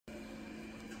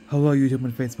Hello YouTube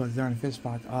and Facebook, Zara and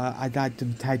Fishbox. I got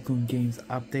some Tycoon games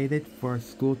updated for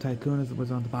School Tycoon, as it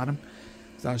was on the bottom.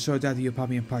 So I'll show that to you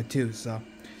probably in part 2. So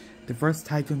the first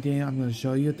Tycoon game I'm going to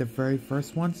show you, the very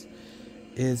first ones,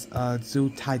 is Zoo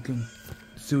Tycoon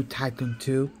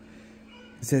 2.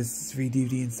 It says 3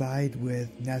 DVD inside with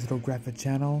National Graphic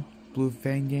Channel, Blue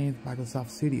Fan Games, Microsoft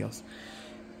Studios.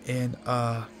 And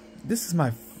this is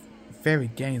my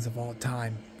favorite games of all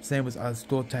time. Same with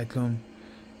School Tycoon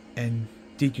and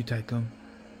DQ Tycoon.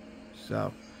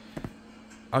 So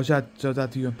I'll show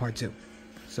that to you in part 2.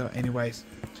 So anyways,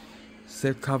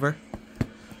 slip cover,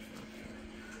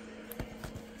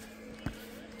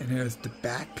 and here's the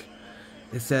back.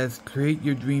 It says create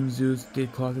your dream zoos,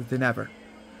 get closer than ever.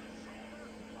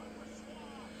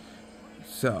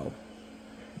 So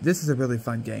this is a really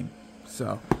fun game.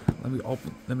 So let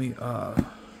me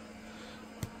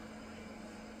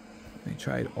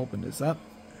try to open this up.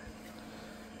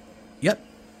 Yep,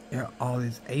 there are all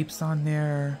these apes on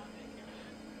there.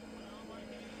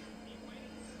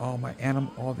 All the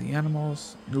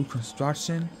animals. New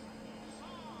construction.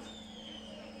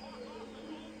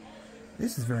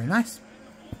 This is very nice.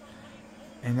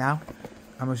 And now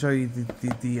I'm gonna show you the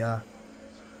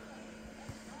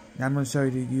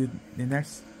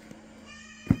next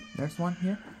one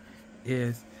here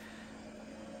is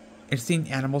Insane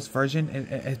Animals version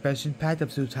expansion pack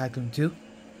of Zoo Tycoon 2.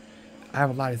 I have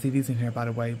a lot of CDs in here, by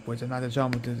the way, which I'm not going to show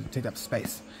them to take up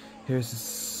space. Here's the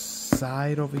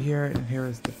side over here, and here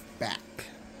is the back.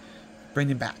 Bring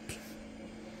it back.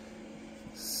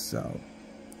 So,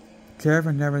 care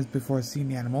for never before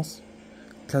seen animals.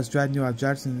 Test drive new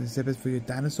objects and exhibits for your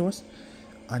dinosaurs.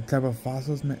 Uncover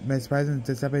fossils, mesmerizing and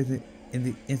discovered in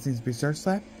the Instinct Research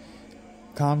Lab.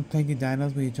 Calm thinking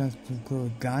dinos when you transport a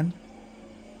gun.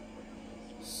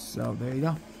 So, there you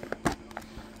go.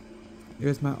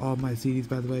 Here's all my CDs,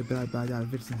 by the way, but I got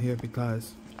bits in here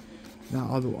because not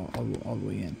all the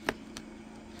way in.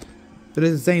 But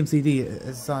it's the same CD.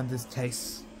 It's on this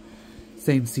case.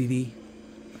 Same CD.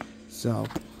 So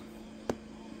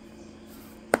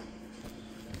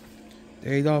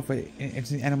there you go for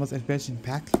Insane Animals expansion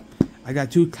pack. I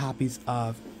got 2 copies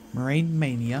of Marine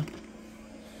Mania.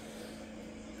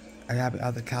 I have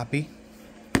another copy.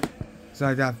 So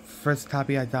I got first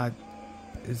copy. I got.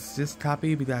 It's this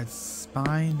copy. We got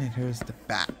spine, and here's the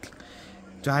back.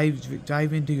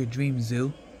 Dive into your dream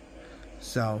zoo.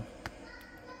 So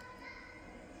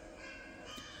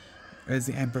here's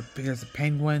the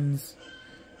penguins,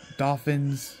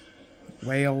 dolphins,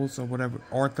 whales, or whatever.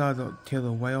 Orca, the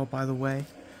killer whale, by the way.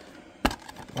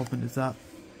 Open this up.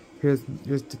 Here's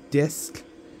the disc.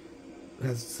 It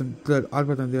has some good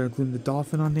artwork on there, including the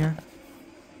dolphin on there.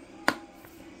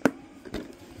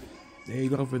 There you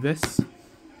go for this.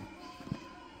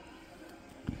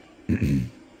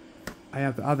 I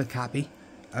have the other copy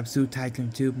of Zoo Tycoon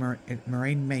 2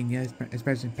 Marine Mania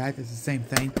expansion pack. It's the same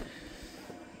thing.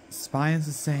 Spine's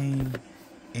the same,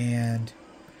 and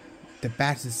the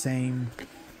back's the same.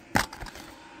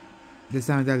 This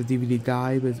time I got a DVD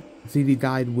guide with CD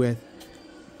guide with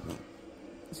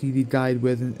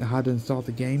how to install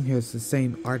the game. Here's the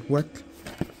same artwork.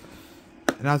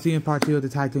 And I'll see you in part 2 of the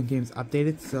Tycoon games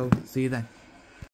updated. So see you then.